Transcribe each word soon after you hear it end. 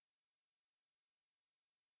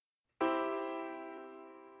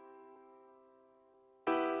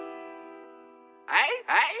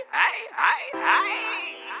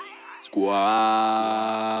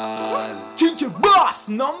Squad. Ginger Boss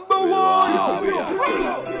number one.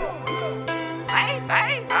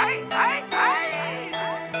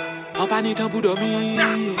 En panique pour dormir.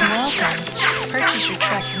 Welcome. Purchase your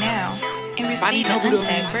track now and receive the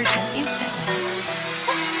untagged version instantly.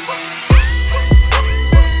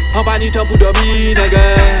 En panique pour dormir, nègre.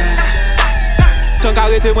 Tant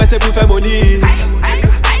qu'arrêter moi c'est pour faire money.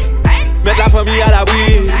 Mettre la famille à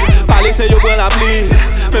l'abri. Pas laisser yo prendre la pluie.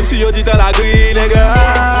 Même si yo dit dans la grille, nègre.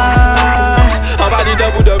 En panique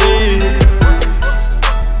pour dormir.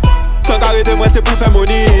 Tant qu'arrêter moi c'est pour faire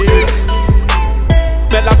money.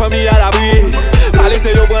 Mettre la famille à l'abri. Pas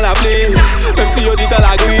laisser yo prendre la pluie. Même si yo dit dans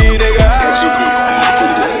la grille, nègre.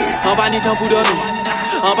 En panique pour dormir.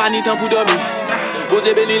 En panique pour dormir. Bon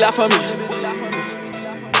Dieu bénit la famille.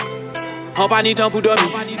 En panique pour dormir.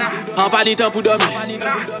 En panique pour dormir.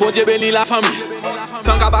 Bon Dieu bénit la famille.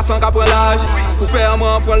 Tant qu'à passer, qu'à prendre l'âge. Pour perdre,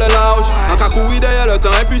 moi, prendre le large. En qu'à courir derrière le temps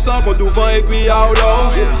impuissant, qu'on tout vent et puis à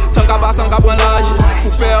l'orge. Tant qu'à passer, qu'à prendre l'âge.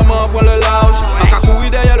 Pour perdre, moi, prendre le large. En qu'à courir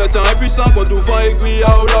derrière le temps impuissant, qu'on tout vent et puis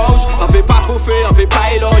à l'orge. On fait pas trop fait, on fait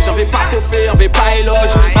pas éloge. On fait pas trop fait, on fait pas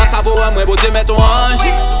éloge. En savoir, moi, bon Dieu, mets ton ange.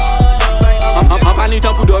 En panique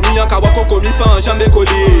pour dormir, en cas où commis fan, jambe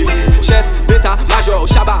collé. Chef, bêta, major,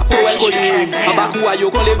 chaba, poel collé. En bas kouayo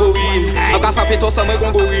qu'on les gorilles. En bas frappé ton sang, moi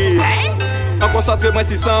qu'on gorille. En concentré moi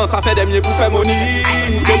 600, ça fait des miens pour faire money.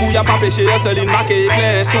 Le goût y'a pas péché, un seul in marqué,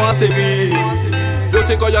 plein, sont en série. Yo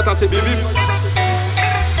c'est quoi y'a tant c'est bibi.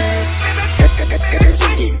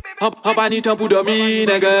 En panique pour dormir,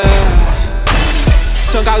 nègre.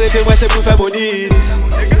 Tant qu'arrêter moi c'est pour faire money.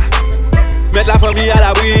 Mettre la famille à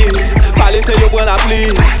l'abri. Pas laisser yo prendre la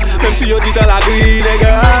pluie. Même si yo dit dans la grille,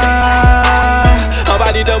 nègre. En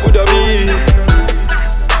panique pour dormir.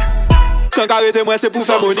 Tant qu'arrêter moi c'est pour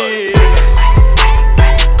faire money.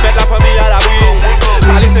 Mettre la famille à l'abri.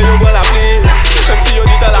 Pas laisser yo prendre la pluie. Même si yo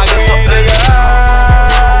dit dans la grille, nègre.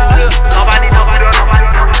 En panique pour dormir.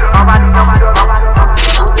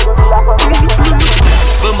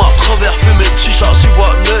 Même à travers fumée de chicha, j'y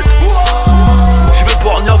vois net. J'y vais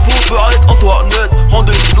boire Niafou, peut arrêter Antoinette.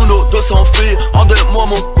 Rendez-nous nos 200 filles, rendez-moi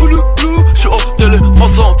mon ouloulou. J'suis au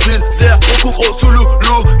téléphone sans fil, zère, mon couvre sous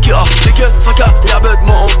loulou. Qui a des 5 à y'a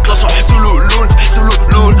bêtement, on clash en hissoulouloul,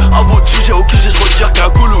 hissoulouloul. Un bout de sujet au QG, j'retire qu'un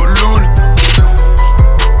coulouloul.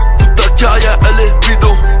 Toute ta carrière, elle est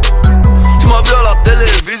bidon. Tu m'as vu à la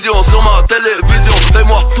télévision, sur ma télévision.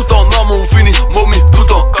 Fais-moi tout en amont, fini, momie,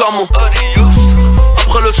 tout en camon.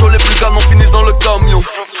 Après le show, les plus canons finissent dans le camion.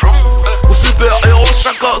 Mon super héros,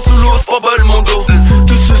 chacun sous l'eau, c'est pas Belmondo.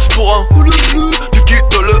 Tu suces pour un tu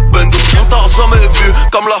quittes le bendo. On t'a jamais vu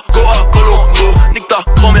comme la Goa Colombo. Nique ta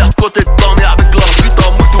grand-mère de côté de ta mère avec la putain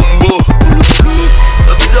Moutumbo.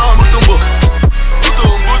 La putain Moutumbo.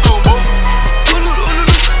 Moutumbo.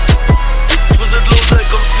 J'faisais de l'oseille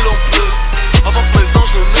comme si l'on pleut. Avant que mes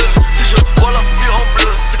anges ne naissent. Si je vois la vie en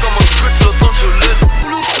bleu, c'est comme un truc Los Angeles.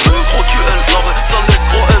 Gros cul, elle s'en va, ça l'est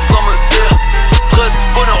gros, elle s'en me terre. 13,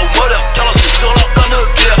 bonheur au bonheur, car lâché sur la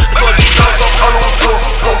cannebière. Et toi, tu t'as comme Alonso.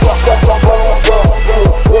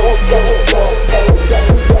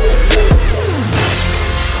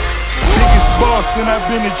 Biggest boss and I've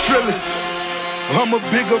been a trillist. I'm a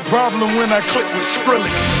bigger problem when I click with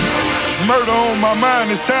Skrillex. Murder on my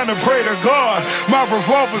mind, it's time to pray to God. My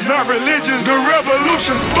revolver's not religious, the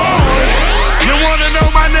revolution's born. You wanna know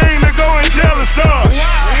my name, then go and tell us us.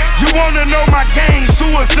 You wanna know my gang,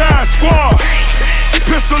 Suicide Squad.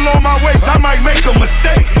 Pistol on my waist, I might make a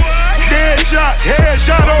mistake. Deadshot,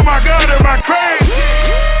 headshot, oh my God, am I crazy?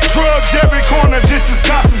 Drugs every corner, this is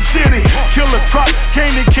Gotham City. Killer crop,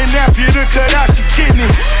 came to kidnap you to cut out your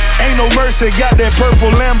kidney. Ain't no mercy, got that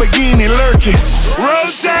purple Lamborghini lurking.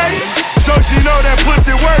 Rose, so she know that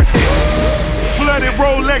pussy worth it. Flooded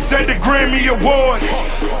Rolex at the Grammy Awards.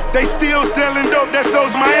 They still selling dope, that's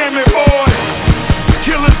those Miami boys.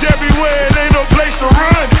 Killers everywhere, it ain't no place to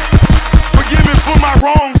run. Forgive me for my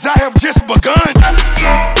wrongs, I have just begun.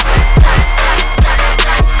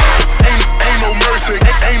 Ain't no mercy,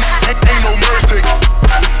 ain't no mercy.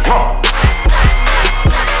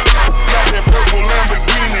 Got that purple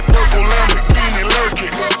Lamborghini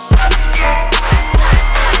lurking.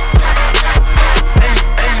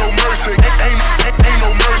 Ain't no mercy, ain't no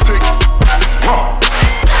mercy.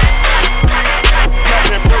 Got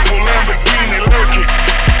that purple Lamborghini lurking.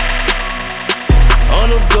 On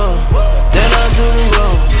the go, then I do the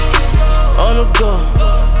roll. On the go,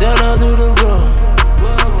 then I do the roll.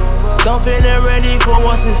 Don't feelin' ready for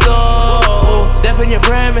what's in store. Step in your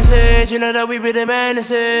premises, you know that we be the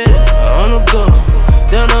menaces. On the go,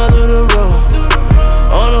 then I do the roll.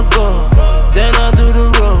 On the go, then I do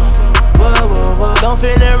the roll. Don't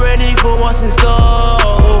feel ready for what's in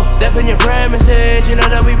store. Step in your premises, you know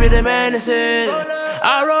that we be the menaces.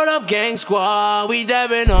 I roll up gang squad, we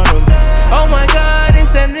dabbing on them. Oh my god,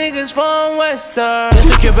 it's them niggas from Western. Just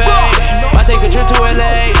took your bag, I take a trip to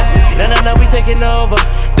LA. Nah, we taking over.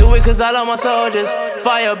 Do it cause I love my soldiers.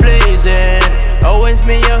 Fire blazing, always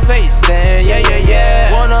me your face.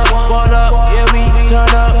 Yeah. One up, squad up, yeah we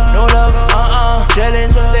turn up. No love, Drilling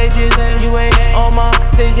stages, you ain't on my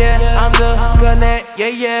stage, yeah. I'm the connect,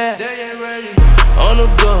 yeah. On the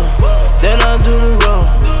go, then I do the roll.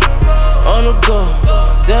 On the go,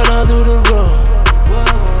 then I do the roll.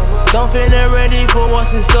 Don't feel ready for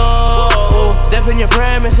what's in store. Step in your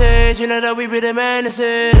premises, you know that we be the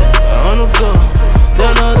menaces. On the go,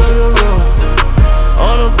 then I do the roll.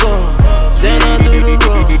 On the go, then I do the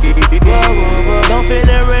roll. Don't feel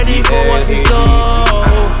ready for what's in store.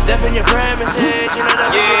 Step in your premises, you know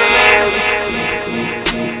that we be the menaces.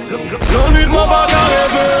 L'ennui de mon bac à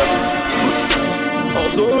rêver, en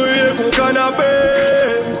sourire pour canapé.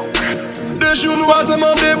 Des jours nous à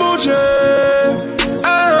tellement déboucher.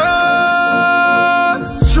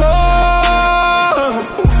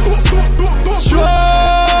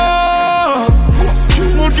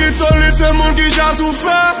 Moun qui solide, c'est moun qui j'ai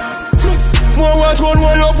souffert. Moi ouais trop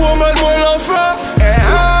loin pour mettre moi l'enfer.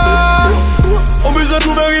 On besoin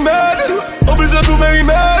tout mes remèdes. On besoin tout mes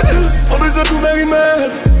remèdes. On besoin tout mes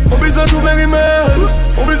remèdes. On besoin tout mes remèdes.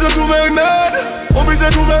 On besoin tout mes remèdes. On besoin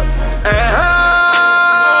tout mes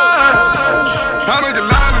I make a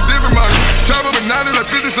lot of different money. Chop up a 90 like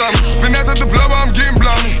 50 something. Finesse at the blower, I'm getting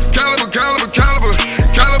blown. Caliber, gets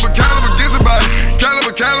a body.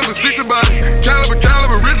 Caliber, six a body. Caliber,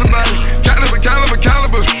 wrist a body. Caliber.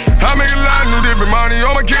 I make a lot of new different money.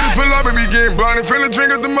 All my kids pull up and be getting blunted. Finna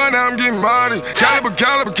drink up the money, I'm getting body. Caliber, is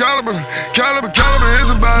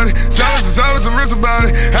a body. Silence, wrist a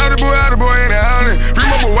body. Howdy boy, ain't a howdy. Free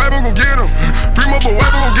mobile wipe, gon' get him.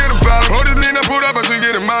 Follow. Hold this lean, I pulled up, I should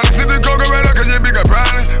get him money. Snip the coca right up, cause you big up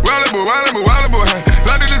problem. Wildin' boy.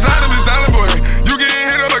 Like the designer, be styling boy. You get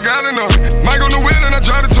hit up, I gotta know. Mike on the wheel and I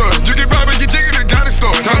try to touch. You get poppin', get chicken, it got it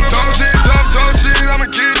store. Talk shit, I'm a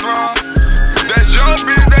kid wrong. That's your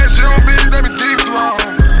bitch, that be deep wrong.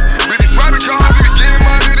 We be swiping cars, we be getting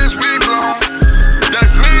money, this week long.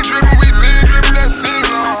 That's lean drippin', we lean drippin', that's sin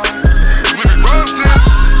long. We be roll tips,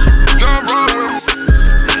 don't roll with them.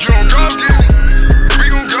 You don't go get it, we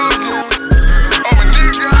gon' go get it. All my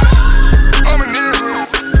niggas got it, all my niggas with it.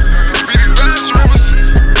 We be fast rippers,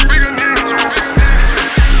 we gon' need it.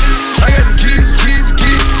 I got the keys.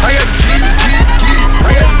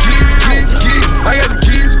 I got the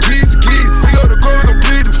keys. We go to court, we gon'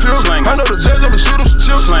 plead the fifth. I know the judge, I'ma shoot him some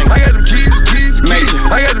chips. I got the keys.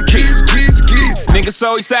 I got the keys. Niggas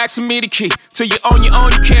always asking me the key. Till you own your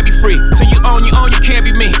own, you can't be free. Till you own your own, you can't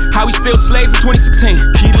be me. How we still slaves in 2016.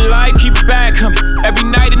 Keep the light, keep the bag coming. Every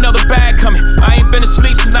night another bag coming. I ain't been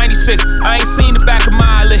asleep since 96. I ain't seen the back of my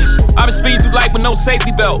eyelids. I've been speeding through life with no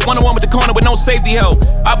safety belt. 1-on-1 with the corner with no safety help.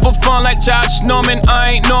 I put fun like Josh Norman.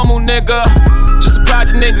 I ain't normal, nigga. Just a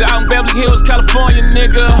project nigga out in Beverly Hills, California,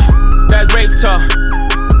 nigga. That rape talk.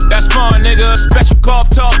 That's fun, nigga. Special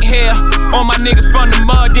cough talk here. All my niggas from the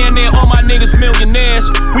mud, down there, all my niggas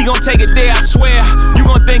millionaires. We gon' take it there, I swear. You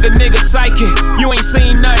gon' think a nigga psychic. You ain't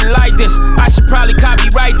seen nothing like this. I should probably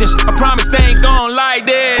copyright this. I promise they ain't gon' like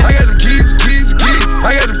this. I got the keys.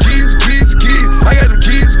 I got the keys. I got the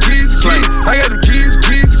keys. I got the keys.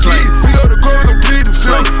 We go to court, we gon' plead the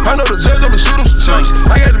fifth. I know the judge, I'ma shoot him some chips.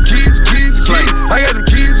 I got the keys. I got the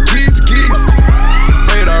keys.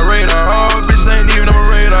 Radar, oh, bitch ain't even on my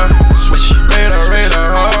radar. Swish. Radar,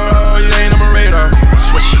 oh, you ain't on my radar.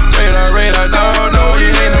 Swish. Radar, no, you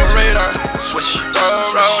ain't on my radar. Swish.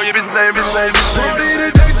 Oh, you bitch name. Party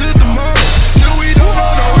today till tomorrow, till we don't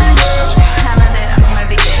know English.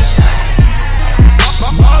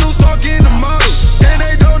 Models talking to models, and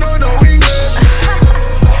they don't know no English.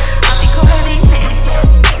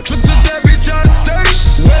 Trip to that bitch out of state,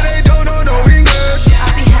 where they don't know no English.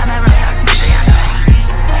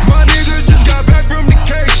 My nigga just got back from the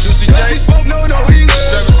case, so he spoke no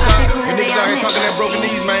English. Travis Scott, you niggas out here talking that broken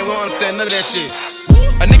knees, man, we don't understand none of that shit.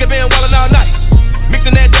 A nigga been wildin' all night,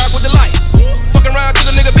 mixing that dark with the light. Fucking around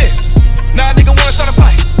till the nigga bit. Now a nigga wanna start a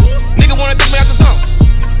fight. Nigga wanna take me out the zone.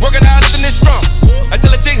 Working out, nothing is strong.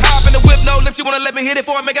 Until a chick hop in the whip, no lip, she wanna let me hit it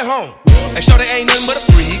before I make it home. And shorty ain't nothing but a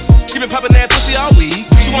freak. She been popping that pussy all week.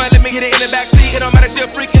 She wanna let me hit it in the backseat. It don't matter, she a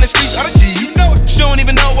freak in the streets, all the sheets. She don't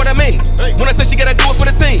even know what I mean. When I say she gotta do it for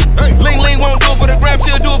the team. Ling won't do it for the gram,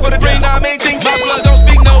 she'll do it for the green. Nah, I mean, ching. My blood don't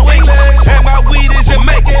speak no English, and my weed is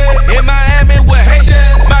Jamaican. In Miami with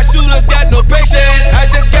Haitians, my shooters got no patience. I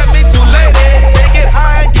just got me 2 ladies.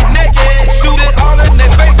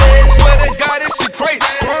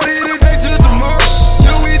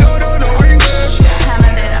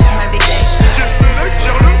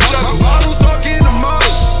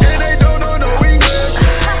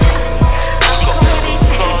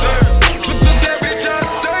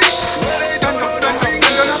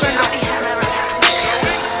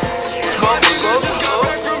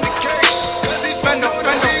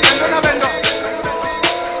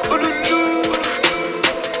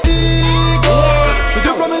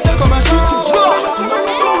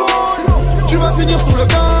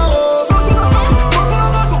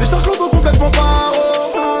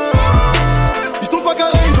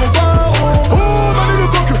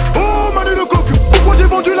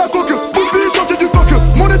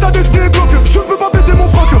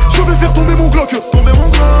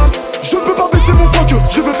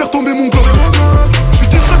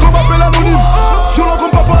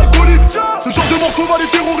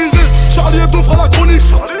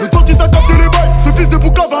 chronique. Le dentiste a capté les bails, ce fils de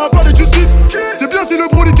bouca va un palais de justice. C'est bien si le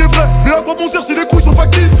brolique est vrai, mais à quoi bon sert si les couilles sont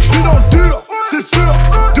factices? J'suis dans le dur, c'est sûr.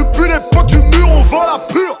 Depuis l'époque du mur, on vend la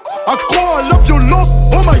pure. Accro à la violence,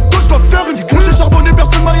 oh my god, j'dois faire une cure. J'ai charbonné,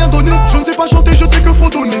 personne m'a rien donné. Je ne sais pas chanter, je sais que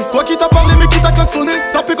fredonner. Toi qui t'as parlé, mais qui t'a klaxonné.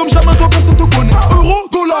 Sapé comme jamais, toi personne te connaît. Euro,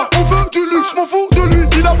 dollar, on veut du luxe, j'm'en fous de lui.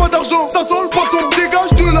 Il a pas d'argent, ça sent le poisson.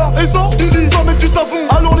 Dégage de là et sors du lit sans mettre du savon.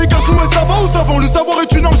 Alors les gars, ouais, ça va ou savon? Le savoir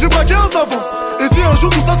est une arme, j'ai braqué un savon. Et si un jour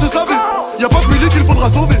tout ça se savait, y'a pas que lui qu'il faudra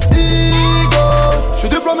sauver. Igo, je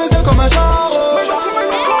déploie mes ailes comme un charo.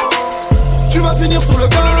 Tu vas finir sur le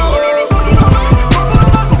carreau.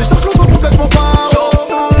 Ces charclos sont complètement paro.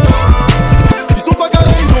 Ils sont pas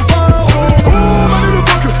carrés, ils n'ont pas rond. Oh Manu le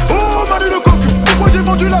coq, oh Manu le coq. Pourquoi j'ai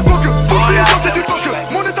vendu la coque? Pour que les gens c'est du coq.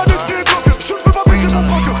 Mon état d'esprit est coq. Je ne peux pas baisser mon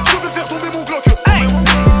froc. Je veux faire tomber mon Glock.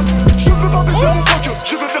 Je ne peux pas baisser mon froc.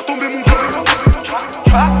 Je veux faire tomber mon Glock.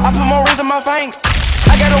 I put more rings in my veins.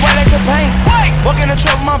 I got a white like a paint. Walk in the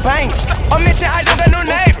truck with my bank. On mission, I don't got no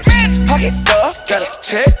neighbors. Pocket stuff, got a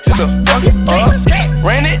check just to fuck it up.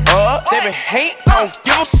 Ran it up, they been hate, I don't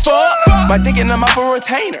give a fuck. My dick in the mouth for a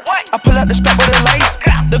retainer. I pull out the strap with a laser.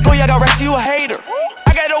 The go, y'all got racks, you a hater.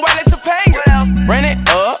 I got a white like Topanga. Ran it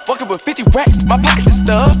up, walking with 50 racks. My pockets is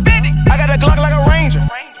stuffed. I got a Glock like a Ranger.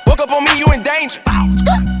 Woke up on me, you in danger.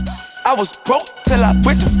 I was broke till I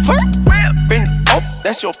went to flirt. Been up,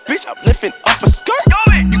 that's your bitch, I'm lifting up a skirt.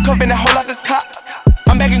 You come in that hole like a cop.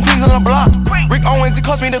 I'm back in Queens on the block. Rick Owens, it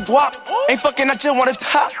cost me the guap. Ain't fucking, I just want a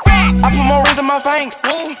top. I put more rings in my veins.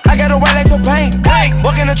 I got a white like a paint.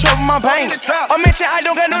 Walk in the truck with my bank. I mention I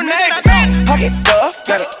don't got no name. Pocket stuff,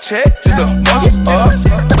 got a check just to fuck it up.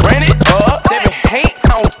 Ran it up, they been hate,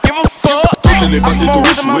 I don't give a fuck. Tout est passé, tout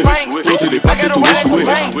échoué. Tout est passé, tout échoué.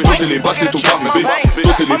 Tout est passé, tout parfait.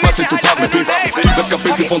 Tout est passé, tout parfait. Tu vas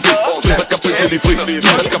caper, c'est fondé. Tu vas caper, c'est livré. Tu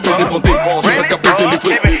vas caper, c'est fondé. Tu vas caper, c'est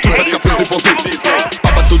livré. Tu vas caper, c'est fondé.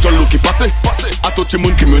 Papa tout John qui passait. A tout le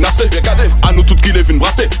monde qui menaçait. A nous toutes qui les viennent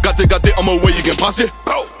brasser. Gâté, en mode way, il gagne brassier.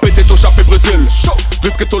 Pété ton chapeau Brésil.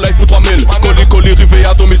 Risque ton life pour 3000. Colis, rivé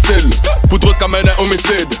à domicile. Poudreuse qu'amène un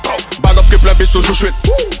homicide. Ballop qui plein biche, toujours chouette.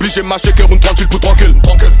 Obligé marcher, qui roule tranquille pour tranquille.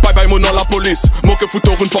 Bye bye, mon nom la police. Moi que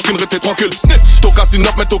fouteur une fucking rete tranquille. Snitch, toka si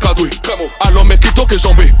knock, mais toka douille. Alors mec qui toque et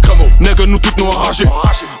jambé. Nègre nous toutes nous enragés.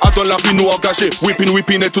 Attends la vie nous engagés.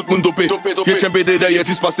 Whipping et tout le monde dopé. Y'a tiens BD derrière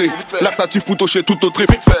dispassé. Laxatif pour toucher tout au trip.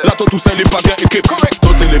 Là toi tout seul est pas bien équipe.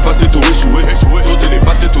 Tout est passé, tout échoué. Tout est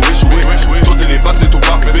passé, tout échoué. Tout est passé, tout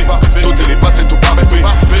parfait. Tout est passé, tout parfait. Tu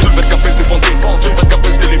vas te caper, c'est fondé. Tu vas te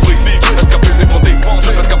caper, c'est livré. Tu vas te caper, c'est fondé. Tu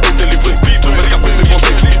vas te caper, c'est livré. Tu vas te caper, c'est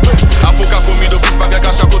fondé. Avocat commis de fils, pas bien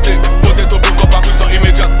cache à côté. Peut-être au bout qu'on part plus en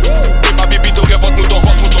immédiat. Et ma bibi, t'aurais pas de mouton.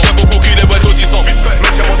 Y'a beaucoup qui les voient au disant. Mais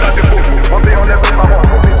mon tas de faux. On enlève le marron.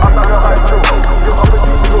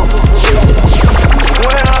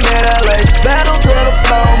 When I'm in LA, battle to the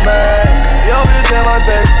flow, man. Yo, bitch in my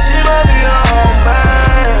face, she might be the home,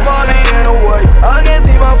 man. Money in the way, I can't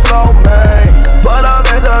see my flow, man. But I'm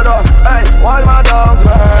at the door, hey, watch my dogs,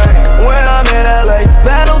 man. When I'm in LA,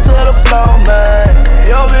 battle to the flow, man.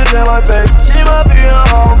 Yo, bitch in my face, she might be the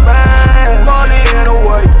home, man. Money in the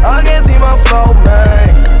way, I can't see my flow, man.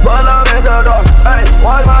 But I'm at the door, hey,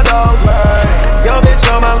 watch my dogs, man. Yo, bitch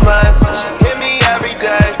on my line, she hit me every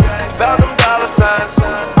day. About them dollar signs,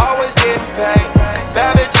 always getting paid.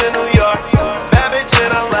 Bad bitch in New York, bad bitch in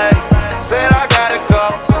LA. Said I gotta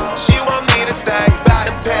go, she want me to stay. By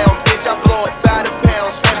the pound, bitch, I blow it by the pound.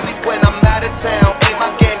 Especially when I'm out of town. Ain't my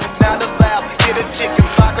gang, you not allowed. Get a chick and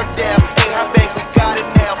lock her down. Ain't her bank, we got it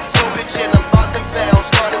now. Two bitch in a lost and found.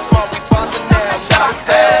 Started small, we bustin' now. Not a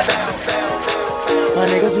sound. My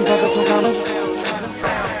niggas, we fuck up some commas.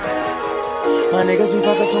 My niggas, we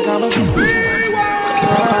fuck up some commas.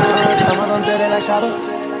 Some of them dirty like Shabba.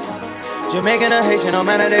 Jamaican or Haitian, no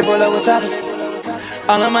matter, they pull up with choppers.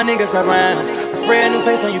 All of my niggas got rounds. I spray a new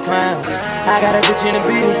face on you clowns. I got a bitch in a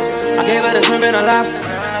beat. I gave her the shrimp and a lobster.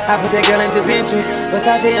 I put that girl in Da Vinci.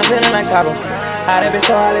 Versace, I'm feeling like Shabba. How that bitch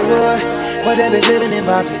so Hollywood, but that bitch living in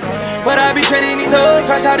Boston. But I be training these hoes,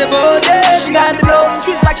 fresh out the boat, yeah. She got the blow,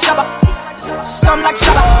 trees like Shabba. Some like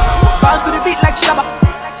Shabba. Bounce to the beat like Shabba.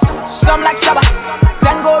 Some like Shabba.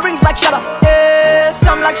 Tango rings like Shabba, yeah.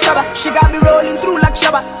 Some like Shabba. She got me rolling through like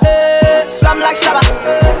Shabba, yeah. Some like Shabba.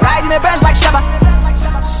 Riding my Benz like Shabba.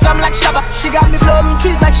 Some like Shabba. She got me blowing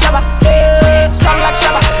trees like Shabba, yeah. Some like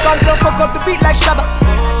Shabba. Don't fuck up the beat like Shabba.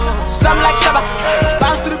 Some like Shabba.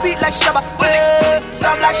 Bounce to the beat like Shabba, yeah.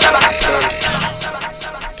 Some like Shabba.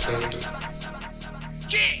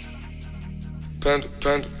 Panda,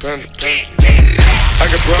 panda, panda, panda. I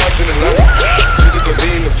got broads in Atlanta. Just to be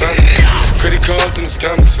in the family. Credit cards in the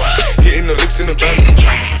scammers. Hitting the licks in the van.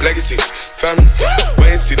 Legacies. family.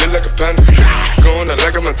 Wait and see, look like a panda. Going out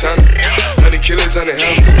like a Montana. 100 killers on the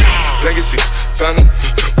helmets. Legacies, family.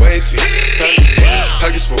 Wait and see, family.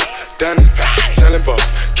 Pocket smoke, Danny. Selling ball,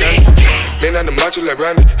 candy. Man on the macho like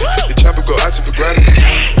Randy. The chopper go out to for granted.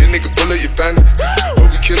 This nigga bullet, you bandit. Hope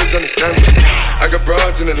you killers understand it. I got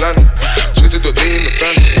broads in Atlanta. Twisted the in the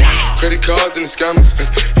family. Credit cards and the scammers.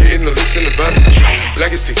 Hitting the looks in the van.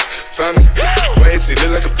 Legacy, family. Wait and see,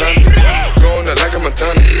 look like a panda. Going out like a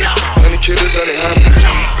Montana. 100 killers on the hands.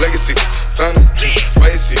 Legacy, family.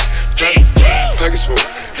 Wait and see, family. Pocket smoke,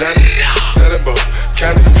 Danny. Selling ball,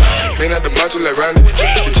 candy. Man out the macho like Randy.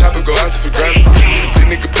 The chopper go out to for granted. This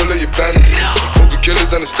nigga pull up your bandit. Hope you killers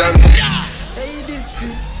understand me. Hey Dipsy,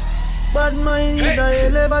 bad mind is a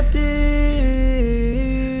elevating.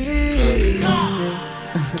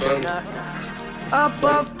 Up,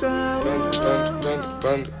 up, down.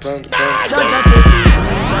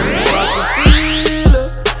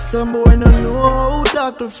 Some boy no know how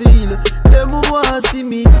tackle feel. Them who wanna see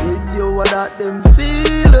me dead, yo, what that them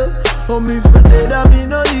feel. Oh, me for dead, I me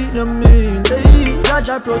no eat no meal. Hey,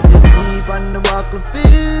 Jaja protect me on the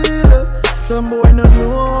battlefield. Some boy no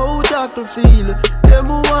know how tackle feel. Them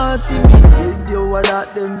who wanna see me dead, yo, what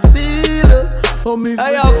that them feel. Oh, me for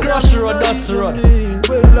dead, crush road, dust road.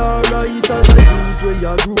 Well, alright, as a youth where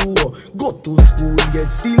you grew. Go to school,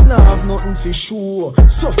 yet still not have nothing for sure.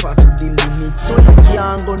 Suffer to the limit, so you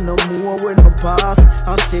can't go no more when I pass.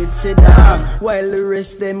 I said that, while the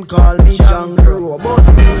rest them call me jungle. But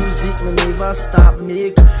music me never stop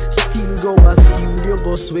make. Still go a studio,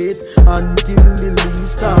 go sweat until the link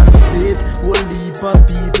start set. Whole heap of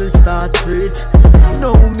people start fret.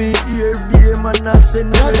 Now me hear them and I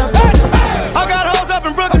send I got hoes up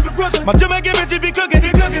in Brooklyn. My Jamaican bitch be cooking.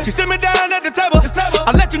 She sit me down at the table.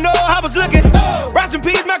 I let you know how I was looking. Rice and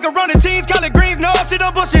peas, macaroni, cheese, collard greens. No, she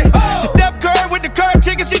don't bullshit. She Steph Curry with the curd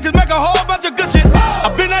chicken. She just make a whole bunch of good shit.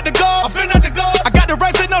 I've been at the golf. I got the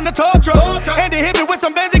rice sitting on the tow truck. And they hit me with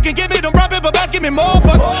some basic and give me them raw paper bags. Give me more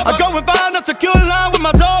bucks. I go and find a secure line with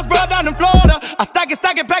my toes brought down in Florida. I stack it,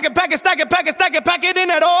 pack it, pack it in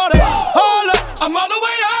that order. Hold up, I'm all the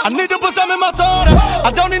way up. I need to put some in my soda. I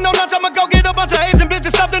don't need no lunch, I'ma go get a bunch of Asian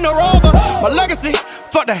bitches stuffed in the rover. My legacy,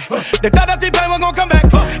 fuck that. They thought that T-Pain was gon' come back.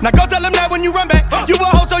 Now go tell them that when you run back. You a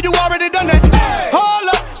hoe, so you already done that. Hold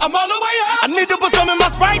up, I'm all the way up. I need to put some in my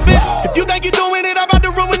Sprite, bitch. If you think you doing it, I'm about to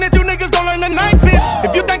ruin it. You niggas gon' learn tonight, bitch.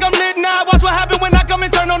 If you think I'm lit now, watch what happen when I come and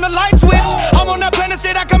turn on the light switch. I'm on that planet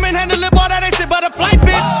shit, I come and handle it, boy, that ain't shit but a flight,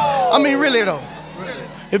 bitch. I mean, really though.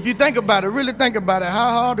 If you think about it, really think about it, how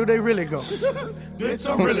hard do they really go? Bitch,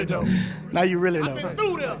 I'm really dope. Now you really know. I've been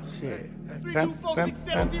through them. Shit. Why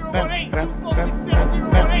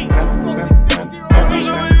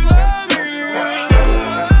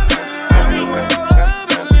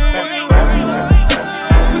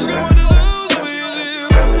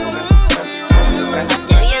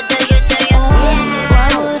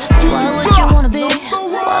would you wanna be?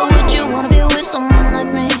 Why would you wanna be with someone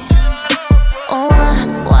like me? Oh,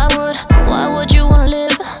 why would you wanna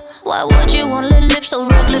live? Why would you wanna live so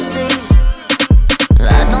recklessly?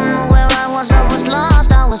 I don't know where I was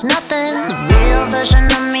lost, I was nothing. The real version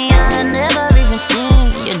of me I had never even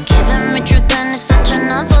seen. You're giving me truth and it's such an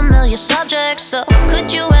unfamiliar subject. So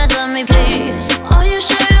could you answer me please? Are you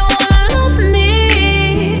sure you wanna love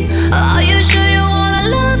me? Are you sure you wanna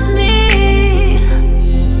love me?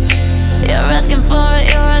 You're asking for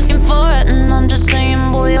it, and I'm just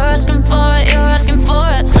saying, boy, you're asking for it,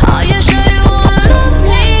 Are you sure you wanna love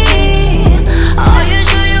me? Are you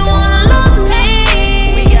sure you wanna love me?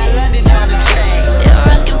 We got London on the chain. You're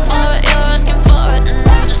asking for it, and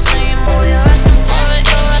I'm just saying, boy, you're asking for it,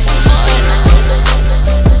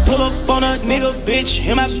 Pull up on a nigga, bitch,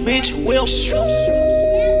 and my bitch will shoot.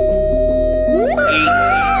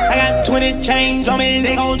 I got 20 chains on me,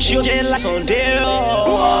 they gon' chill just like some deal.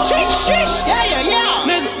 Yeah.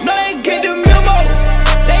 Nigga, no, they get the memo.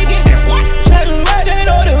 They get the what? Say the right, they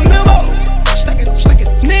know the memo.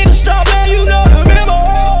 Nigga, stop man, you know the memo.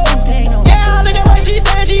 Yeah, look at what she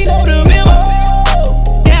said, she know the memo.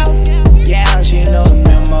 Yeah, she know the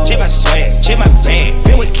memo. Check my swag, check my bag,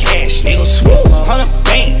 filled with cash, nigga. Swoop, 100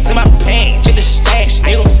 bands in my pants, check the stash,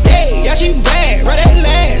 nigga. Hey, yeah, she bad, right that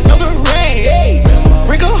last, no the rain, hey.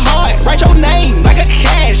 Break her heart, write your name like a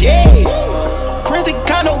cash, yeah. Prison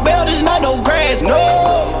condo belt is not no grass, no.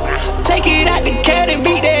 Take it out the cat and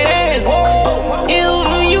beat that ass, whoa.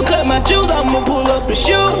 You cut my shoes, I'ma pull up the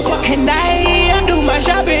shoe. And I do my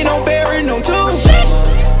shopping on Barry, no too.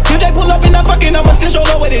 If they pull up and I'm fucking, I'ma still show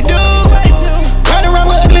them what they do. Ride around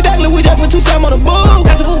with ugly duckling, we just put 2 Sam on the boo.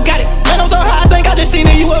 That's who got it. Man, I'm so high, I think I just seen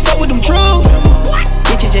a UFO with them troops.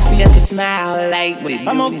 Bitches just see us and smile like, what it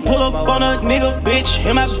I'ma pull up on a nigga, bitch,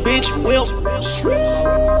 and my bitch will.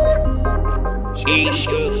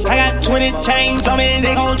 I got 20 chains on me,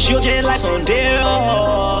 they gon' chill just like some deal.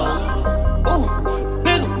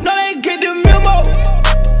 Nigga, know they get the memo.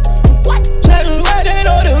 What? Tell them why they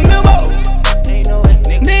know the memo.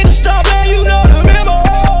 Nigga, stop man, you know the memo.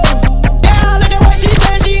 Yeah, look at what she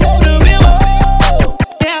said, she know the memo.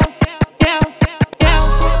 Yeah.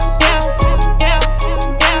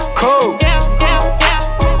 Cool.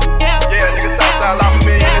 Yeah, nigga, Southside lock for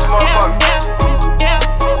me in this motherfucker.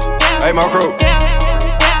 Hey, my crew.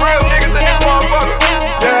 Real niggas in this motherfucker.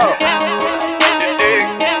 Yeah.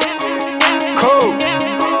 Cool.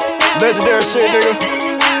 Legendary shit, nigga.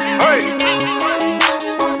 Hey.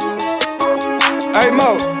 Hey,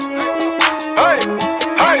 Mo. Hey.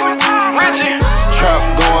 Richie. Trap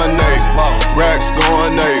going Nate, racks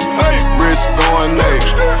going Nate, wrist going Nate,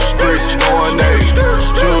 streets going Nate,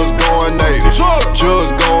 jewels going Nate,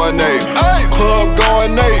 jewels going Nate, club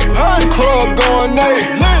going Nate, club going Nate.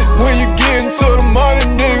 When you get into the money,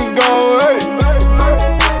 niggas gon' hate.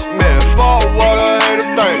 Man, fuck what I hate to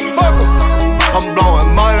think. Fuck 'em. I'm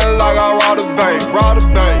blowing money like I robbed a bank,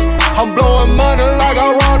 I'm blowing money like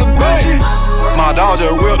I robbed a bank. My dog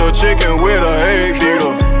just whipped a chicken with a egg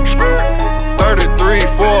beater. 33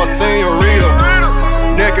 for a senorita.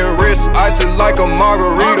 Neck and wrist icy like a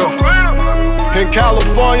margarita. In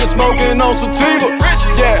California smoking on sativa.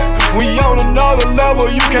 Yeah, we on another level,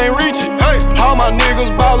 you can't reach it. All my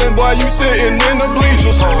niggas ballin', boy, you sitting in the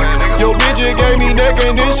bleachers. Yo, bitch, it gave me neck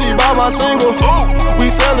and then she bought my single. We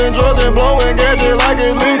sellin' drugs and blowin' gadget like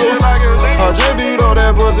it's legal. I just beat up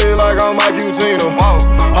that pussy like I'm Mike Utina.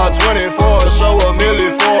 I 24 to show a milli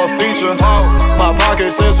for a feature. My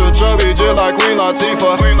pocket says so chubby just like Queen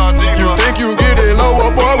Latifah. You think you get it lower,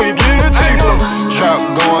 boy, we get it cheaper. Trap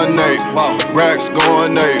going Nate, racks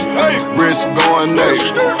going Nate, wrist going Nate,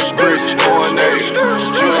 streets going Nate, jewels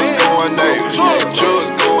going Nate, jewels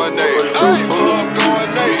going Nate, club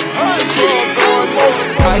going Nate.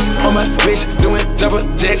 Ice on my wrist, doing jumper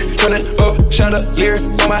jacks, turning up, chandelier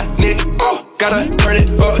on my neck. Gotta turn it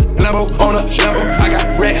up, Lambo on a Lambo. I got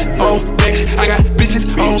racks on racks, I got bitches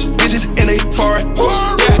on bitches, and they foreign.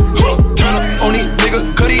 Yeah, turn up on these niggas,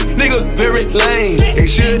 cause these niggas very lame. They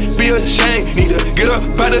should be ashamed, need to get up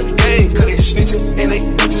by the game. Cause they snitching and they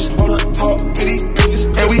bitches on the top of these bitches.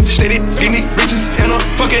 And we steady, give me riches, and I'm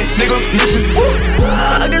fucking niggas misses.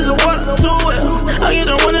 I guess the one, two, I get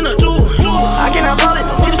the one and the two. I cannot ball it,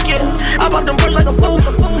 we just scared. I pop them first like a fool.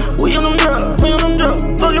 We on them drugs,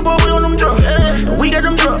 fuck your boy, we on them drugs. Yeah. We got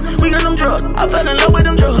them drugs, I fell in love with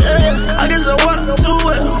them drugs. Yeah. I guess the one, two,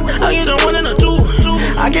 I get the one and the two.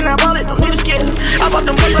 I cannot ball it, we just scared. I pop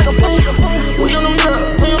them first like a fool. We on them drugs,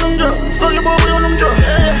 fuck your boy, we on them drugs.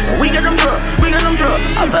 Yeah. We got them drugs,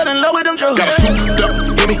 I fell in love with them drugs. Got a souped up,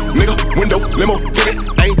 gimme, nigga, window, limo, tenant.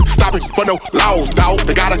 Ain't stopping for no laws, dawg.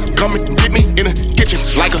 They gotta come and get me in the kitchen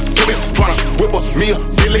like a timid. Tryna whip a meal,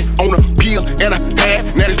 Billy on a peel and a half.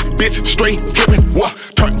 Now this bitch straight trippin'. What?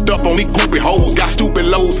 Turned up on these groupie hoes. Got stupid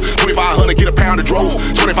lows. 2,500 get a pound of drove.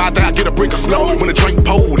 25,000 get a brick of snow. When the drink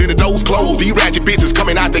pulled and the doors closed. These ratchet bitches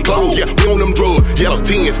coming out they clothes. Yeah, we on them drugs. Yellow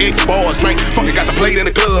tens, X-bars, drink. Fucking got the plate in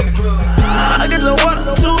the club. I get the one,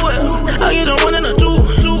 two, I get the one and the two.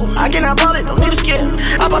 I cannot ball it, don't need to scare.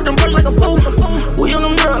 I pop them first like a fool. We on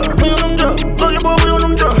them drugs, fuck your boy, we on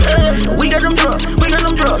them drugs. Yeah. We got them drugs,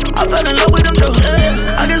 I fell in love with them drugs.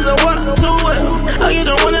 Yeah. I guess the one, two, I get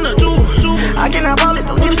the one and the two. I cannot ball it,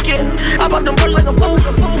 don't need to scare. I pop them first like a fool.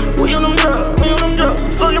 We on them drugs,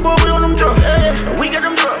 fuck your boy, we on them drugs. Yeah. We got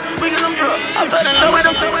them drugs, I fell in love with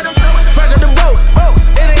them drugs. Fresh up the boat,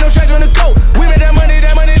 it ain't no stretch on the coat. We made that money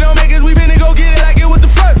don't make us. We finna go get it like it was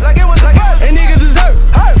the first. And niggas is hurt.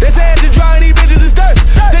 They say it's the draw and these bitches is dirt.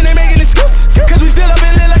 Then they making excuses, cause we still up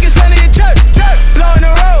and lit like it's Sunday in church. Blowing the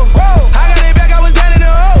road, I got it back, I was down in the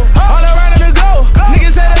hole. All around in the globe,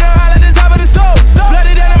 niggas had it on high at the top of the stove.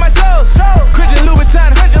 Blooded down in my soul, Christian Louboutin.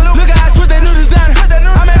 Look how I switch that new designer.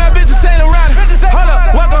 I made my bitches Saint Laurent. Hold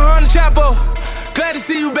up, welcome on the Chapo. Glad to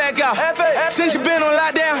see you back out. Since you been on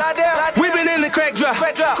lockdown, we been in the crack drop.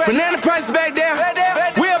 Banana prices back down.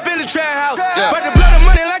 We up in the trap house, but the blood of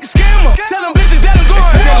money like a scammer. Tell them bitches that I'm going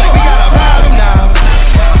hammer. Like we got a problem now.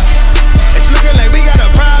 It's looking like we got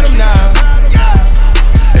a problem now.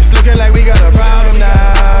 It's looking like we got a problem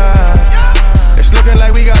now. It's looking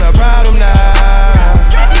like we got a problem now.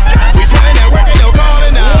 We putting that work, ain't no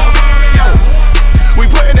calling now. We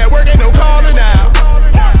putting that work, ain't no calling now.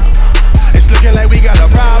 It's looking like we got a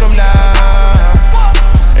problem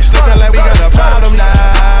now. It's looking like we got a problem now.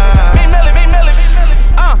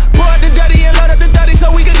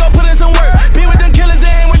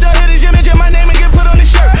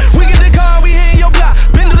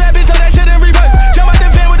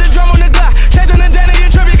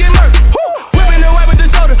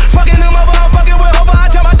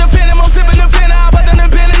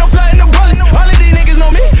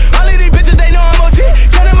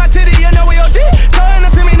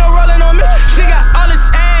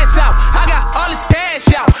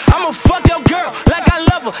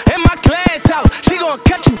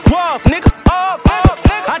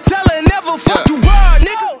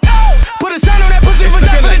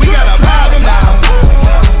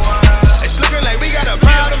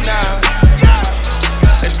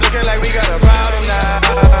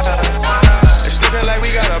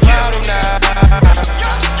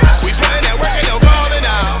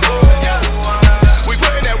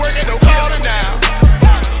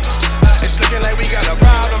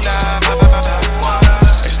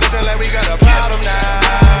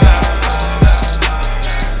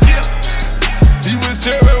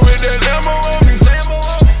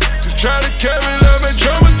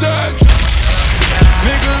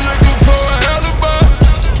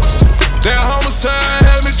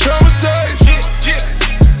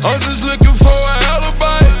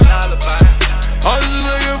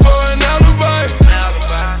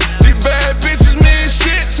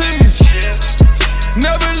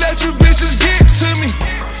 Never let you bitches get to me.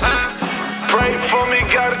 Pray for me,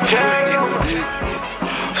 gotta tell you.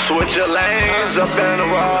 Switch your lanes up in the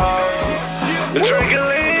road. Drink a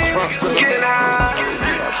lean, get high,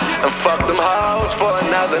 and fuck them hoes for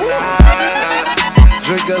another night.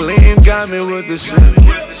 Drink a lean, got me with the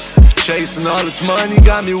shit. Chasing all this money,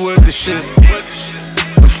 got me with the shit.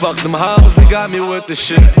 And fuck them hoes, they got me with the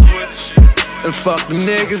shit. And fuck them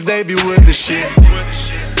niggas, they be with the shit.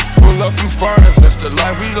 Pull up in foreigns, that's the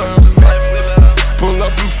life we live. Pull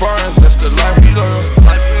up in foreigns, that's the life we live.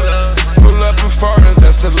 Pull up in foreigns,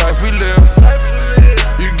 that's the life we live.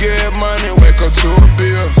 You get money, wake up to a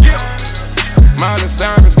bill. Miley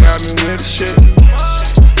Cyrus got me with the shit.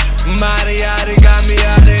 Mighty yachty got me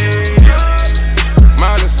out there.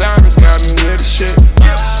 Miley Cyrus got me with the shit.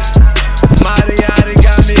 Mighty yachty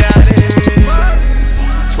got me out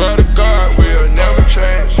there. Swear to God, we'll never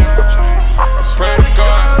change. I swear to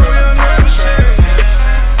God, we'll never change.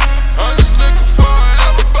 I'm just looking for an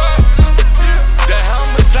alibi. The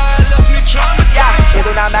homicide left me traumatized. Yeah, it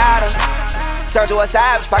do not matter. Turn to a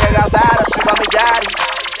savage, pocket got fatter. She call me daddy.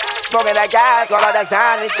 Smoking that gas, all of that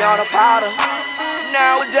Zan, she on the powder.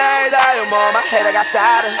 Nowadays, I am on my head, I got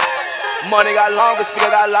sadder. Money got longer, speaker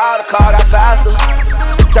got louder, car got faster.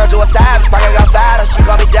 Turn to a savage, pocket got fatter. She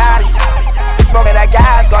call me daddy. Smoking that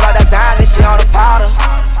gas, all of that Zan, she on the powder.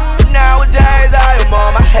 Nowadays, I am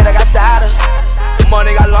on my head, I got sadder.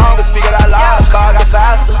 Money got longer, speaker got louder, car got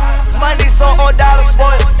faster. Money so old, dollar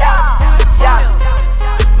spoiled. Yeah.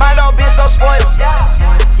 My little bitch so spoiled.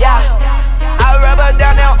 Yeah, I rub her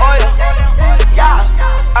down that oil. Yeah,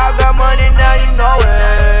 I got money now, you know it.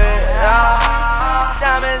 Yeah,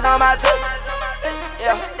 diamonds on my tooth.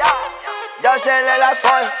 Yeah, your shit look like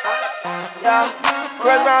foil. Yeah,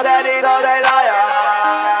 Chris Brown said these hoes they liar.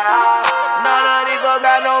 None of these hoes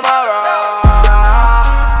got no moral.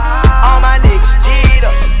 All my niggas G'd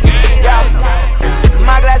up. Yeah,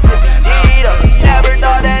 my glasses be G'd up. Never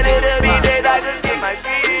thought that it'd be days I could get my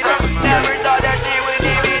feet up. Never thought that shit would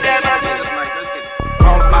need me that much.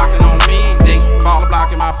 Baller blocking on me, nigga. Baller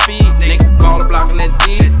blocking my feet, nigga. Baller blocking that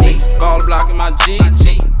D, nigga. Baller blocking my G,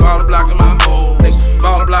 nigga. Baller blocking my hoe, nigga.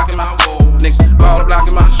 Baller blocking my hoe, nigga. Baller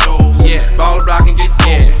blocking my shows, yeah. Baller blocking get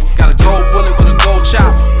full. Got a gold bullet with a gold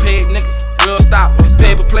chop. Paid niggas, real stop.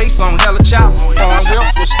 Paper plates on hella chop. Foreign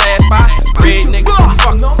whips with stash by. Red niggas,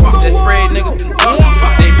 fuck. That spread nigga been duck.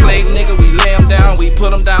 They play nigga, we lay them down, we put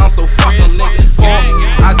them down, so fuck them nigga.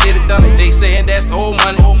 I did it, done it, they saying that's old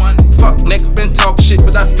money. Fuck nigga, been talking shit,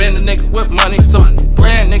 but I been a nigga with money. So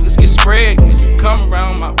brand niggas get spread when you come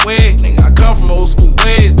around my way. Nigga, I come from old school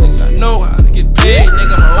ways. Nigga, I know how to get paid.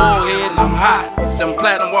 Nigga, I'm an old head and I'm hot. Them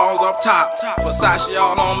platinum walls off top. Versace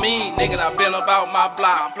all on me. Nigga, I been about my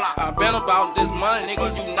block. I been about this money. Nigga,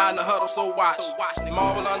 you not in the huddle, so watch.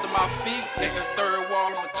 Marble under my feet. Nigga, third wall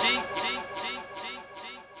on my Jeep.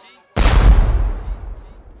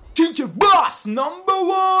 DJ Boss #1.